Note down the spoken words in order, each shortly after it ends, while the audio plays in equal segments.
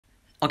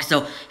Okay,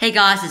 so hey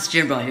guys, it's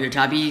Jim Bro here.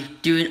 I'll be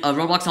doing a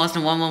Roblox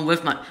Austin 1-1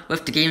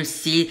 with the game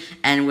C,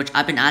 and which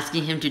I've been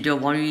asking him to do a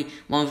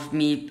 1v1 with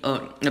me,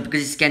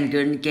 because he's getting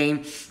good in the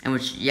game, and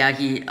which he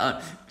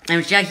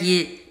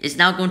is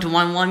now going to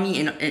 1v1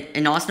 me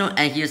in Arsenal,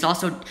 and he is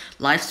also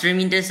live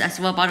streaming this as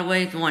well. By the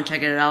way, if you want to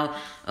check it out,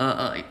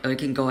 you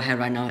can go ahead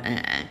right now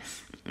and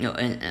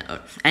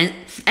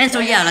so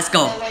yeah, let's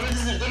go.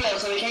 This is a video,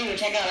 so we can't even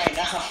check out right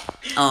now.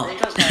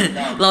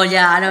 Oh, well,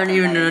 yeah, I don't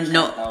even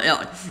know.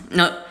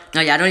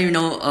 No, yeah, I don't even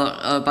know.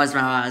 Buzz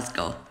around. Let's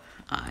go.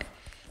 Alright.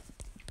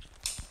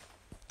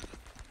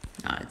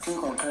 Oh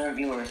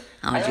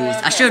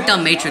jeez, I should have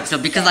done Matrix though,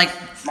 because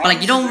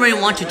like you don't really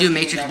want to do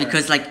Matrix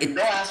because like you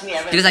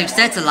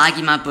said it's a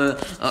laggy map,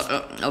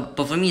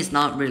 but for me it's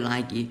not really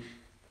laggy.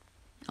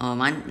 Oh,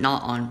 mine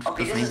not on.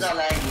 Okay, this is not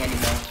laggy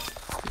anymore.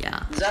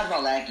 Yeah. This is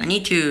not laggy. I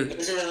need to.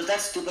 That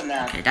stupid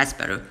map. Okay, that's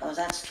better. Oh,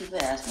 that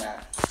stupid ass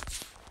map.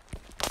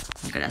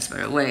 Okay, that's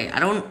better. Wait, I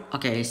don't.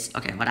 Okay,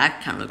 but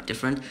that kind of look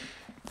different.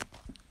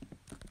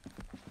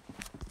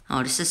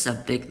 Oh, this is a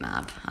big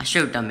map. I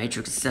should have done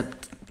Matrix,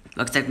 except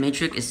looks like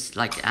Matrix is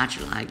like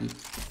actually laggy.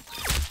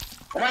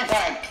 Oh my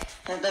god,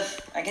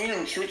 I can't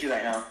even shoot you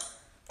right now.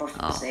 For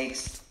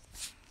sakes.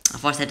 I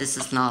thought I said this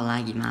is not a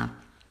laggy map.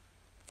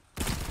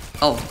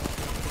 Oh.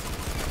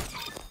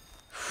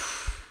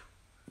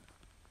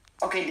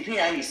 Okay, the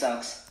P90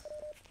 sucks.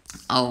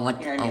 Oh, what?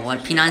 P90 Oh, what?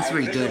 P9 is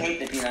really good. I hate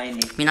the P90.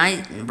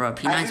 P9, bro.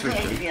 P9 is really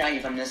good. I hate the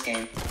P90 from this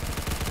game.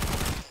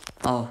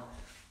 Oh.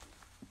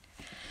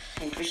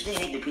 I officially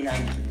hate the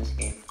P90 from this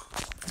game.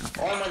 Okay.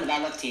 Oh, I'm on the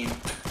bad luck team.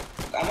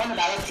 I'm on the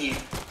bad luck team.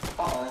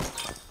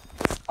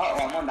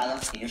 I'm on bad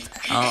luck team.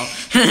 Oh.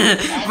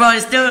 Bro, you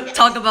still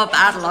talk about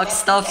bad luck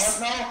stuff.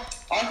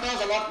 Also,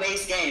 it's a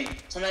luck-based game.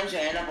 Sometimes you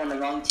end up on the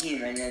wrong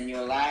team and then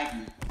you're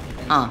laggy.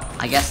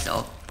 I guess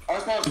so.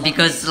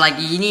 Because like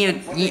you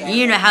need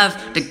to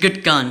have the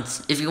good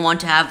guns if you want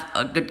to have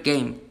a good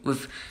game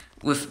with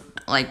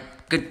like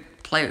good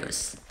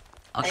players.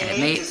 Okay,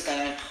 maybe.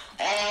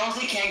 I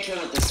honestly can't kill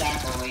with the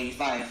stack or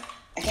 85.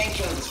 I can't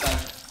kill with this gun.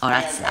 Oh,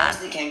 that's sad. I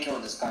honestly can't kill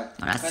with this gun.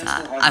 Oh, that's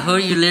sad. I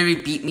heard you literally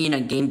beat me in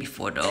a game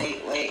before, though.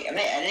 Wait, am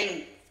I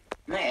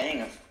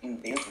editing a fucking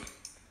video?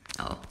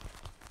 Oh.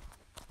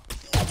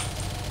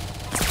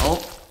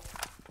 Oh.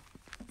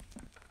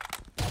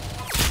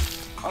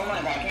 Oh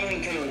my god, I can't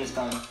even kill you with this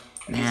gun.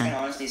 This gun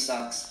honestly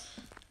sucks.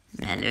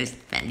 Man,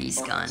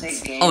 these guns.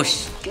 Oh,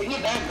 give me a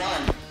better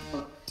gun.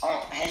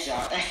 Oh,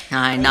 headshot.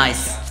 Alright,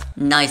 nice.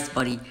 Nice,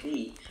 buddy.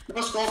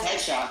 No scope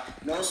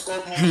headshot. No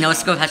scope headshot. No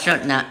scope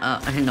headshot. No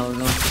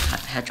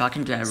headshot. I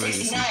can do that really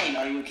easy. 69.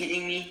 Are you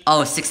kidding me?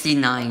 Oh,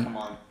 69. Come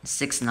on.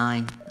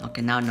 69.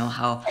 Okay, now I know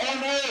how. Oh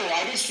no!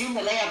 I did stream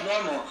delay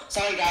abnormal.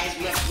 Sorry guys,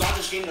 we have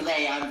to stream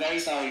delay. I'm very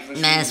sorry for.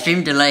 Man,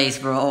 stream delays,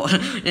 bro.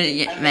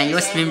 Man,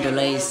 your stream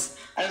delays.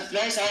 I'm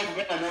very sorry for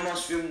bringing a normal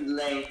stream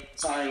delay.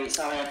 Sorry.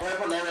 I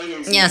put low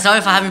latency. Yeah, sorry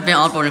if I haven't been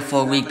uploading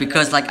for a week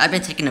because like I've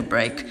been taking a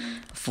break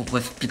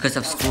because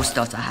of school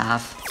stuff I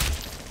have.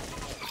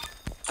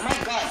 Oh my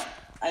god,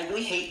 I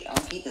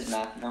hate this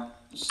map. No,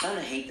 I'm starting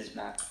to hate this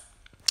map.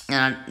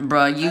 Yeah,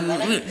 bro,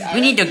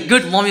 we need a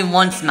good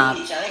 1v1 map. I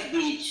like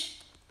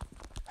beach.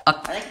 I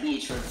like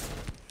beach. Oh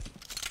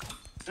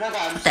my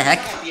god, what the heck?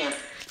 Up here.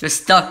 You're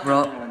stuck,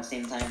 bro. At the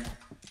same time.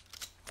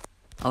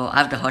 Oh, I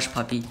have the hush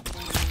puppy.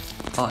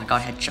 Oh, I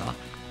got headshot.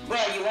 Bro,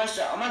 you watched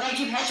it. Oh my god, you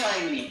keep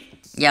headshotting me.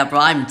 Yeah, bro,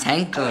 I'm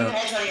tanker. You're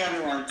headshotting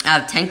everyone. I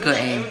have tanker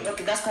aim.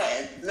 Okay, that's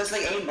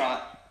like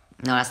aimbot.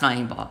 No, that's not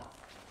aimbot.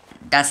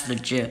 That's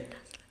legit.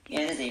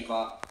 Yeah, it is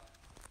aimbot.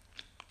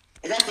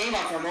 Is that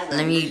aimbot for mobile?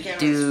 Let me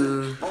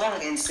do. Mobile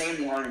like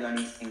insanely hard to do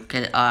anything.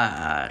 Okay,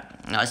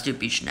 no, let's do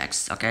beach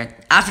next. Okay,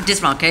 after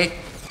this round, okay.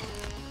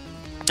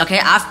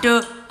 Okay,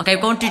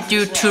 we're going to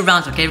do 2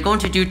 rounds. Okay, we're going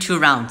to do 2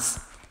 rounds.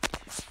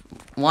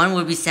 One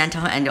will be Santa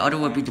and the other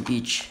will be the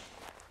beach.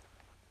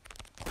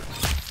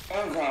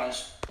 Oh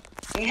gosh.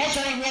 You're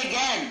headshotting me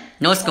again!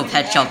 No scope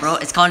headshot, bro.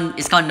 It's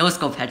called no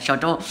scope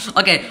headshot. Don't.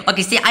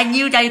 Okay. See, I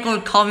knew that you're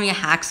gonna call me a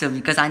hacker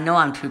because I know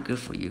I'm too good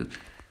for you.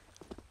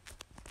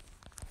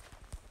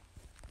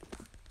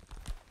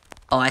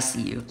 Oh, I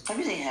see you. Stop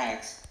using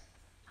hacks.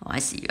 Oh, I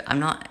see you. I'm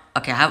not.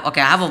 Okay, I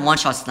have a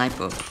one-shot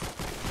sniper.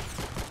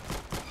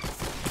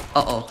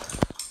 Uh-oh.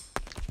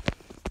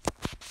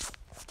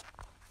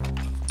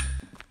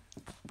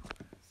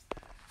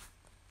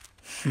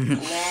 No, my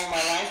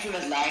live stream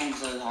is lagging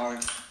so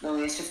hard. No,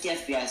 it's 50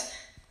 FPS.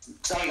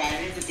 Sorry guys,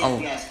 I need 50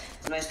 FPS.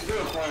 So my stupid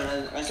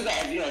recorder, my stupid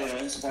video editor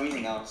doesn't support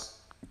anything else.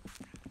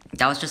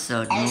 That was just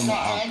a normal.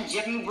 And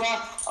Jimmy bro,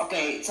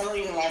 okay, someone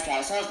using live chat.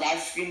 I saw his live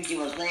stream. He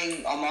was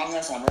playing Among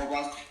Us on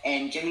Roblox,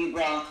 and Jimmy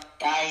bro,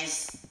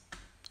 guys.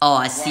 Oh,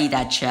 I see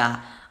that chat.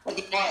 What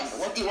do you want?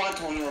 What do you want,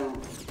 Tony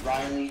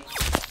Riley?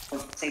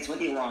 Sakes, what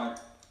do you want?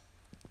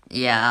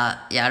 Yeah,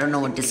 I don't know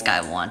what this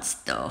guy wants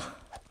though.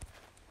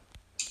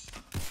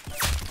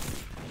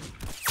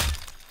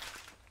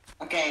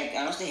 Okay,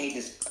 I honestly hate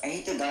this. I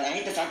hate the gun. I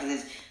hate the fact that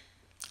this.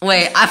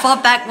 Wait, I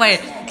thought back.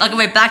 Wait,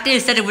 back then you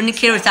said the winning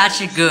kill was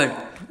actually good.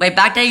 Wait,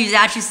 back then you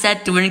actually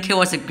said the winning kill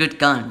was a good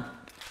gun.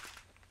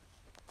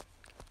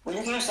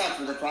 Winning kill crosshair sucks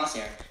with the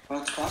crosshair.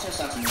 Crosshair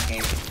sucks in this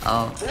game.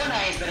 Oh.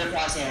 Fortnite is better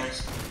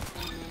crosshairs.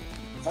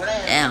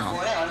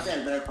 Fortnite honestly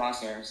has better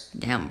crosshairs.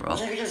 Damn, bro. I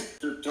wish I could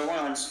just throw one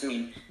on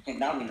screen. Like,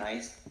 that would be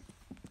nice.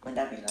 Wouldn't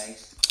that be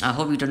nice? I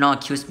hope you do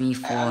not accuse me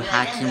for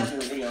hacking.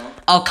 Video.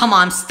 Oh, come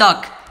on, I'm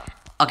stuck.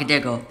 Okay, there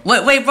you go.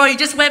 Wait, bro, you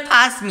just went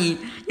past me.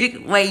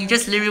 You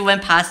just literally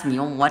went past me.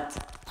 Oh, what?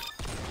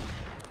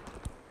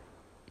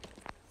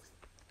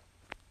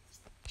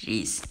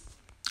 Jeez.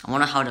 I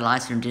wonder how the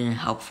live stream didn't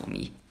help for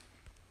me.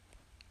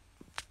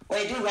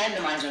 Wait, do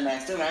randomizer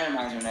next. Do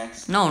randomizer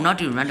next. No, not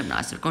do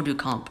randomizer. Go do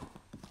comp.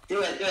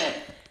 Do it.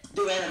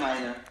 Do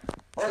randomizer.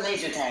 Or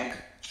laser tag.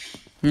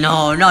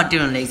 No, not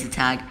doing laser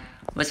tag.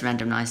 What's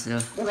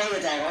randomizer? Do laser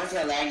tag. I want to see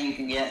how laggy you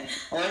can get.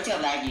 No,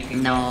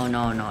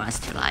 that's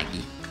too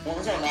laggy. I want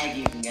to see how laggy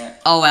you can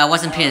get. Oh, I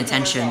wasn't paying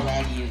attention. I want to see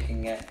how laggy you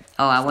can get.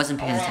 Oh, I wasn't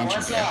paying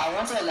attention to it. I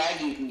want to see how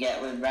laggy you can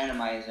get with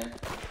randomizer.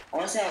 I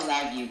want to see how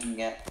laggy you can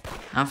get.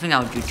 I don't think I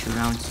would do 2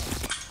 rounds.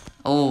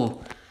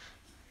 Oh.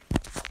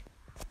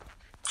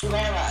 Do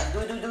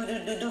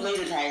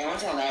laser tag. I want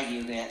to see how laggy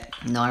you get.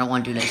 No, I don't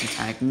want to do laser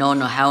tag. No,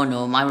 hell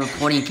no. My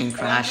recording can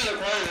crash.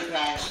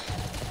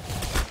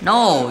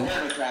 No.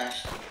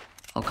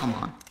 Oh, come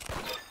on.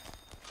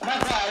 Oh my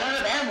god, I don't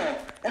have ammo.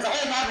 That's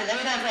always happens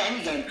every time I play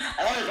any game.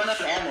 I always run out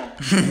of ammo.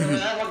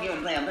 I don't game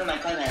I'm playing. I'm playing my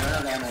cousin. I run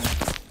out of ammo.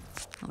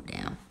 Oh,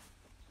 damn.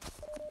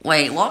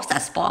 Wait, what was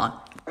that spawn?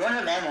 I run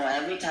out of ammo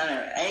every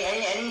time.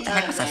 Any time. The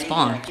heck was that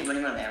spawn? I keep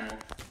running out of ammo.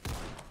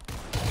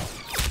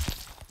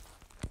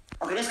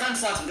 Okay, this gun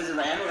sucks because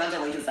my ammo runs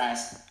out way too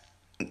fast.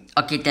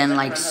 Okay, then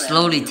like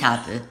slowly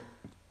tap it.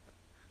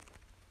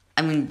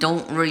 I mean,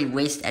 don't really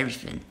waste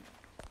everything.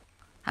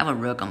 I have a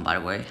real gun, by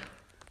the way.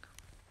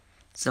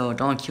 So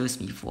don't accuse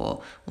me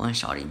for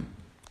one-shotting.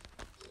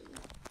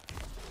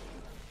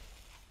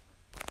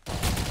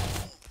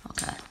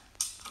 Okay.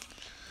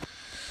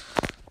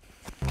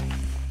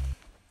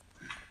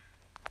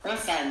 I'm a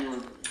fat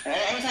noob.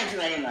 Anytime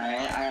to anyone,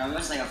 I'm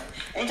just like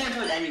anytime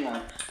towards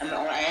anyone,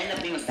 I end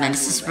up being a fat noob. Man,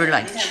 this is really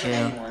like chill. I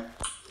don't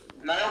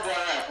go around I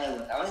play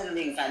with. I wasn't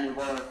being a fat noob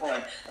or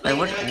record. Wait,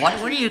 where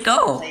do you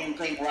go? Playing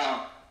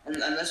WoW.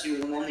 Unless you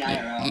remove the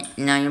IRL.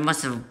 No, you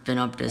must have been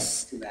up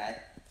this. Too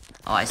bad.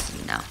 Oh, I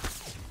see now.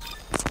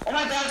 Oh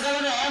my god, it's got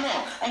another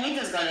ammo! I need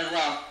this gun as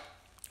well.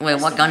 Wait,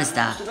 what gun is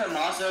that? Stupid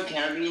monster,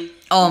 carabine.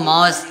 Oh,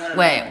 Mars.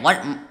 Wait, what?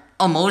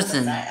 Oh,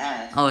 Mosin.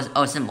 Ass. Oh,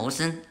 is it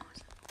Mosin?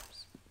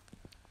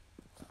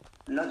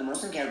 No, the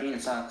Mosin carabine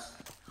sucks.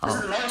 Oh. This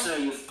is the monster.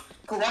 You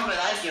could watch my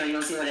live stream and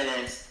you'll see what it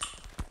is.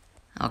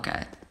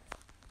 Okay.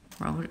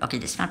 Okay,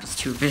 this map is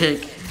too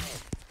big.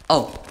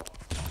 Oh.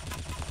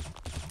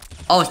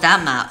 Oh, it's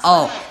that map.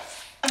 Oh.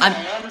 I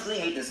honestly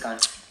hate this gun.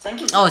 Thank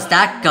you. Oh, it's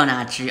that gun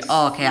actually.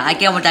 Oh, okay, I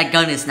get what that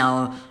gun is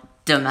now.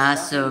 The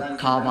Master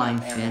Carbine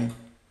thing.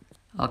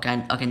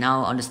 Okay,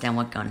 now I understand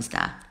what gun is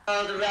that.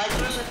 There's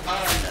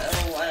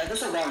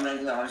a wrong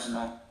regular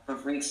arsenal, for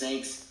freak's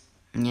sakes.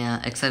 Yeah,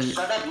 except...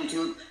 Shut up,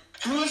 YouTube.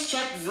 Please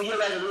check video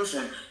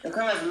resolution. The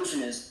current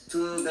resolution is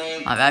too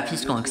big. My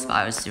IP's gonna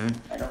expire soon.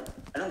 I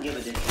don't give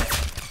a shit.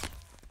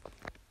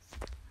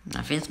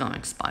 I think it's gonna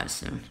expire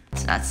soon.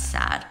 So that's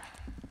sad.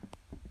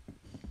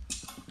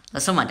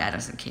 Let's hope my dad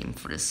doesn't came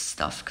for this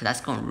stuff, because that's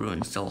gonna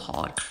ruin so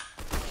hard.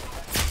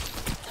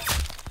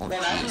 Oh, well,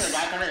 imagine your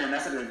dad coming and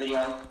mess up your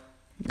video.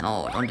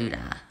 No, don't do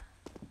that.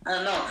 I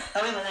don't know.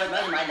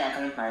 Imagine my dad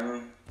coming to my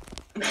room.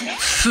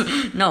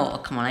 No,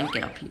 come on, let me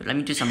get up here. Let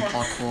me do some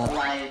parkour.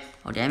 Live.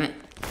 Oh, damn it.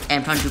 Hey,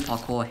 I'm trying to do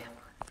parkour.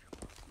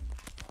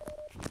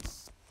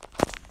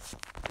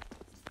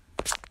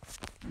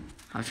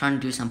 I'm trying to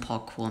do some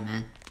parkour,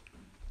 man.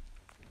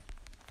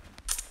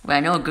 Wait, I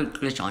know a good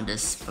glitch on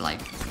this, but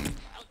like...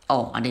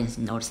 Oh, I didn't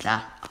notice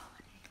that.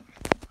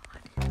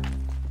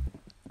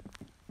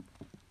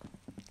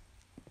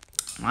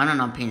 Why am I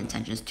not paying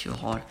attention? It's too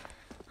hard.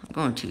 I'm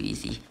going too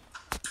easy.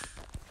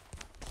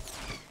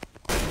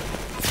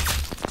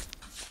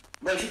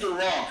 Bro, you should do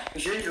wall. You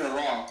should do a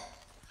wall.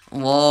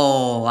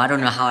 Whoa, I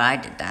don't know how I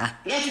did that.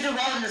 Yeah, you should do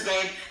wall in this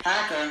game.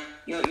 Hacker.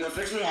 You're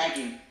officially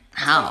hacking.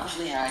 How?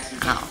 Officially hacked. You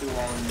How? can't do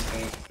wall in this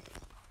game.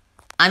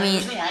 I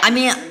mean,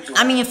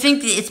 I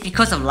think it's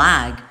because of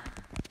lag.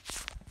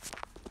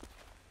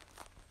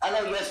 I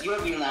know, yes, you're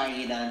being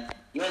laggy then.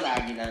 You're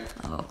laggy then.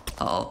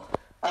 Oh.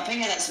 I'm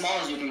pinging as small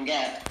as you can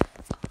get.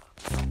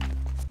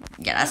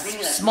 Yeah, that's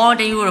smaller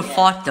than you would have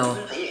thought, though.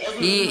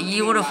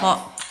 You would have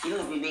thought. Even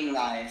if we're being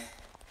live.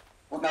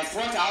 With my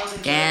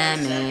 4,000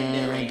 Damn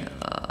kilobits it.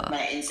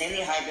 my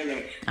insanely high bit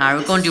rate. Alright,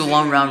 we're gonna do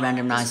one round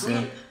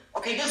randomizer.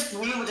 Okay, this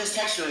green with this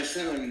texture is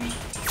triggering me.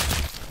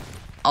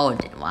 Oh,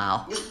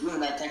 wow. This blue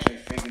and that texture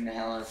is triggering the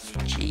hell out of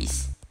me.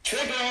 Jeez.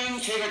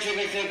 Triggering, trigger.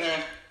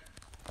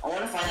 I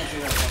want to find that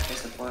trigger for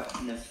support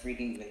in the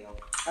freaking video.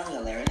 That was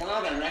hilarious. How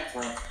long have I wrecked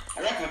for?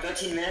 I wrecked for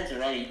 13 minutes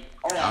already.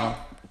 Oh wow. Oh.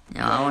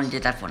 No, I only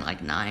did that for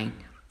like 9.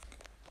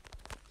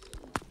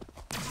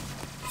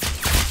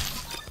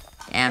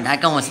 Damn,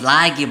 that gun was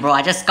laggy, bro.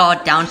 I just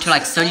got down to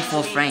like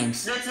 34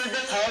 frames.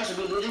 This time should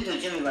be losing to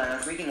Jimmy by a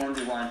freaking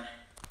 1v1.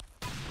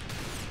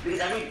 Because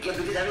every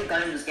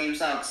gun in this game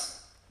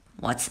sucks.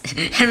 What?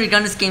 Henry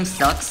Gun, this game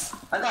sucks.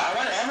 I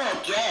want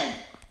ammo again.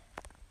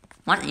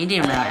 What? You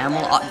didn't run out ammo?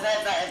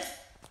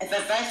 If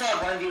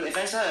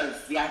I saw a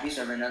VIP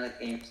server in other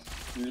games,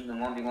 you can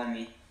 1v1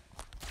 me.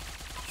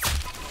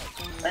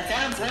 Like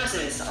Phantom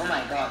Forces, oh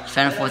my god.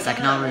 Phantom Forces, I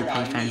cannot really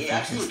play Phantom Forces.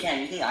 Actually, you can.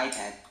 You need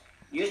iPad.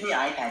 You just need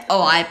iPad.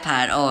 Oh,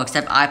 iPad. Oh,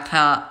 except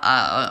iPad.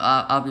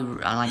 I'll be.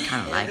 I like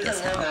kind of like it.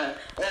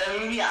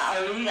 You need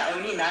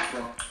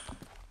MacBook.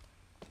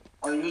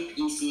 Or you need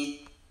PC.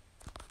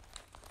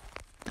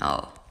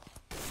 Oh.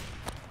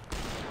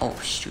 Oh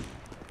shoot.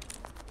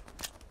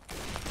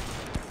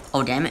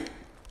 Oh damn it.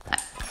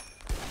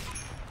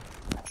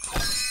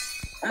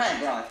 Oh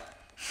my god.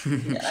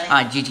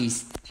 Alright,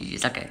 GG's.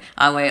 GG's, okay.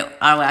 Alright, wait,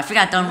 I think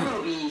I done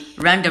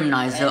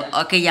randomizer.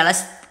 Okay, yeah,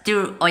 let's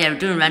do. Oh, yeah, we're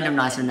doing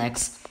randomizer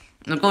next.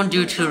 We're going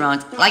to do 2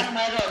 rounds. Like.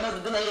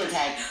 Do laser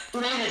tag. Do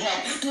laser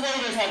tag. Do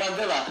laser tag on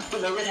Villa. Do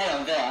laser tag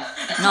on Villa.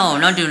 No,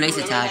 not doing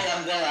laser tag.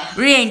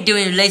 We ain't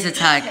doing laser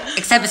tag.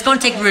 Except it's going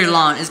to take really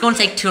long. It's going to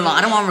take too long.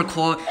 I don't want to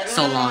record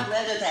so long.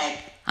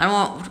 I don't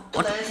want.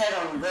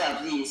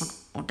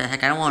 What the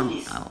heck? I don't want.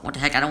 What the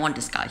heck? I don't want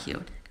this guy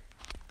here.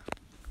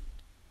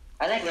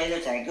 I like laser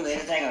tag. Do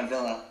laser tag on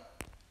Villa.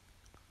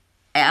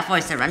 Hey, I thought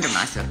you said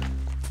randomizer.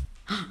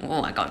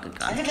 Oh, I got a good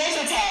guy. I did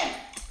laser tag.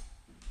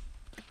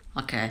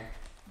 Okay.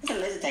 It's a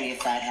laser tag, you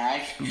fat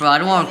hack. Bro, I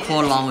don't want to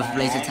record along with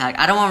laser tag.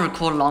 I don't want to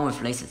record along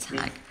with laser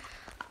tag.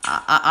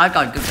 I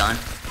got a good gun.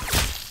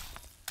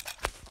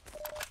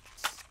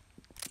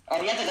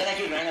 Oh, you have to go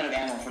keep running out of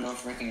ammo for no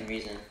freaking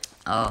reason.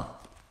 Oh.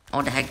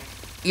 What the heck?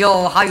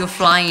 Yo, how you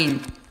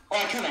flying? Oh,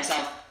 I killed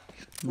myself.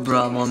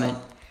 Bro, moment.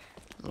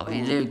 Oh,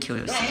 you literally killed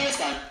No, yourself. I need this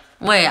gun.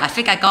 Wait, I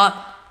think I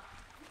got.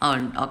 Oh,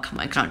 come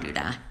on, I can't do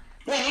that.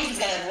 No, I need this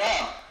gun as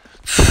well.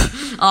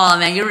 Oh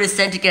man, you really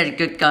said to get a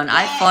good gun.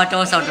 I thought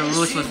those are the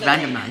rules with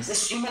randomized. The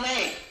stream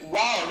delay.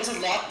 Wow, this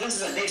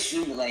is a big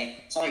stream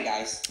delay. Sorry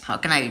guys. How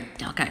can I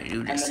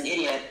do this? I'm an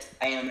idiot.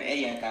 I am an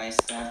idiot, guys.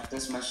 To have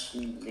this much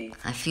stream delay.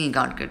 I think you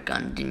got a good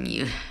gun, didn't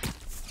you?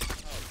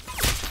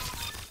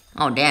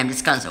 Oh damn,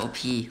 this gun's OP.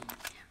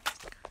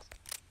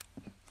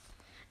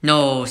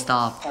 No,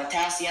 stop.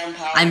 Potassium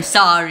powder. I'm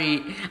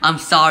sorry. I'm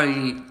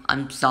sorry.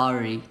 I'm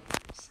sorry.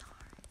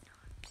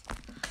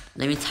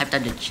 Let me type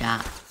that in the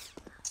chat.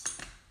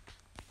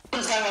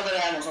 This guy runs out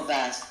of ammo so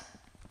fast.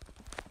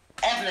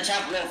 F in the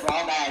chat below for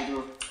how bad I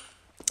do.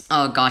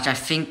 Oh gosh, I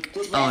think.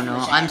 Oh no,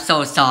 I'm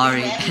so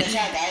sorry. F in the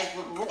chat, guys.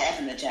 Put F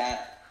in the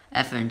chat.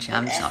 F in chat,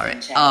 I'm F in sorry.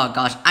 chat. Oh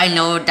gosh, I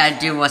know that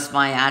dude was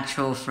my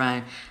actual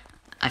friend.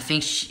 I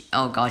think she.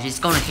 Oh gosh, he's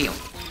gonna hate.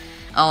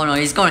 Oh no,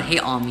 he's gonna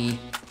hate on me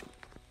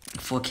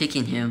for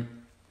kicking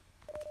him.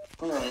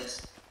 Who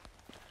is?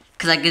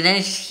 Cause like then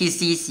he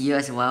sees you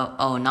as well.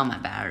 Oh, not my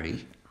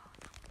battery.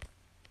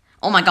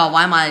 Oh my god,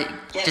 why am I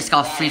just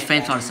got 3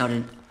 frames all of a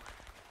sudden?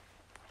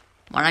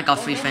 Why I got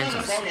 3 frames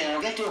all of a sudden?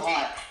 It'll get too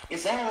hot. Your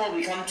phone will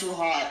become too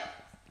hot.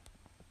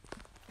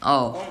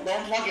 Oh.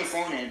 Don't plug your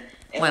phone in.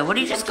 Wait, where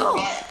did you just go?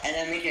 And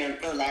then make it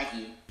go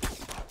laggy.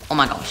 Oh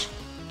my gosh.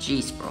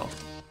 Jeez, bro.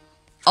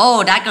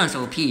 Oh, that gun's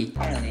OP.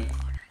 Finally.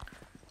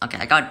 Okay,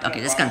 I got. Okay,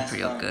 this gun's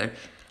pretty good.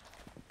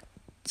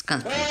 This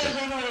gun's pretty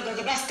good. No,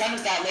 the best gun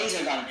is that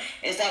laser gun.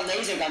 It's that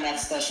laser gun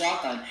that's the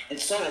shotgun.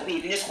 It's so OP.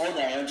 You can just hold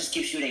it and it'll just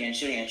keep shooting and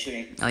shooting and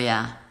shooting. Oh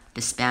yeah,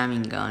 the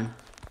spamming gun.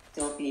 It's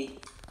OP.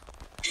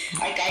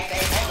 I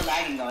call the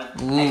lagging gun.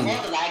 Ooh. I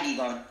call the laggy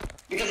gun.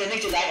 Because it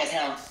makes you lag as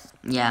hell.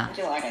 Yeah. It makes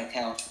you lag like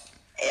hell.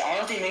 It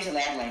honestly makes you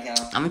lag like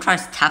hell. I'm gonna try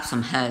to tap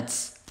some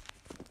heads.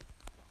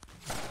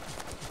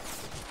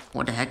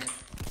 What the heck?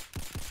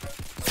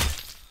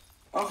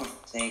 Oh, for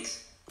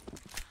sakes.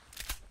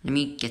 Let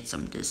me get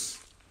some of this.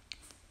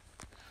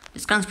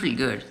 This gun's pretty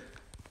good.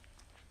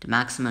 The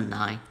maximum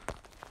 9.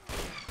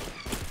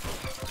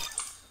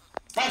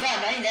 My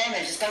god, 9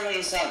 damage. This gun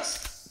really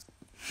sucks.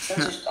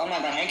 Oh my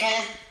god, hand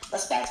cannon?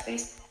 That's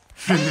backspace.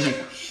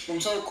 I'm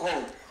so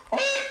cold.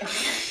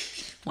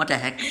 What the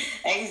heck?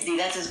 XD,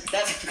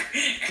 that's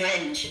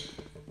cringe.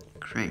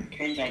 Cringe.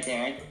 Cringe right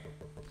there, right?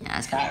 Yeah,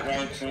 that's Fat kind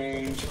red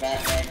cringe,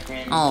 fat red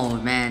cringe. Oh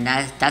man,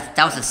 that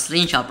was a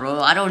slingshot,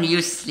 bro. I don't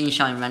use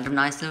slingshot in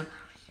randomizer.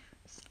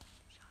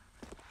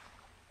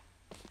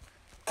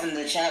 In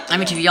the chat. I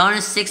mean, to be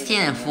honest, 16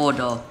 and 4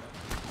 though.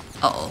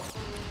 Uh-oh.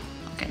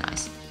 Okay,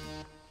 nice.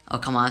 Oh,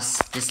 come on.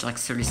 Just like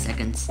 30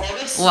 seconds.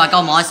 Oh, I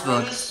got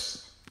Mossberg.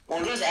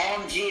 Well, this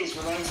LMG is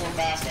running so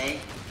fast, eh?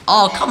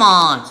 Oh, come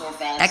on. So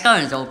fast. That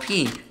gun is OP.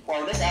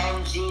 Well, this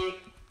LMG...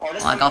 Well,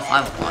 this Oh, I got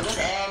 5 Well, this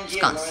launcher. LMG is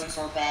Guns. running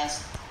so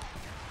fast.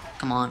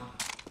 Come on.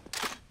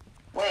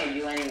 Where are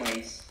you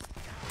anyways?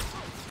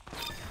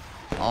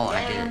 Oh,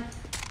 I did it.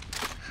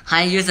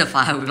 I use a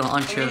 5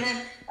 launcher.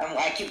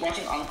 I keep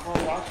watching Uncle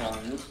Roger on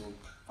YouTube.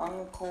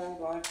 Uncle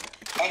Roger.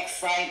 Egg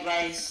fried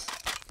rice.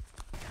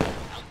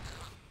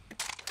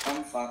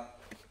 Fuck.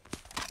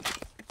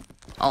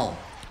 Oh.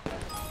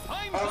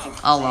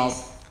 Oh, Oh well.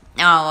 Oh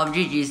well,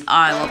 GG's.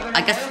 Alright, well,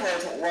 I guess.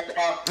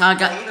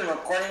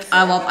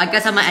 I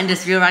guess I'm gonna end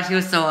this video right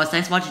here. So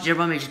thanks for watching,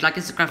 everyone. Make sure to like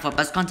and subscribe for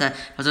best content.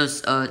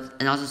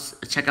 And also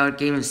check out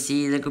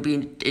Gamingwithc. Link will be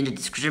in the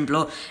description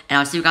below. And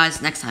I'll see you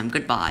guys next time.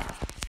 Goodbye.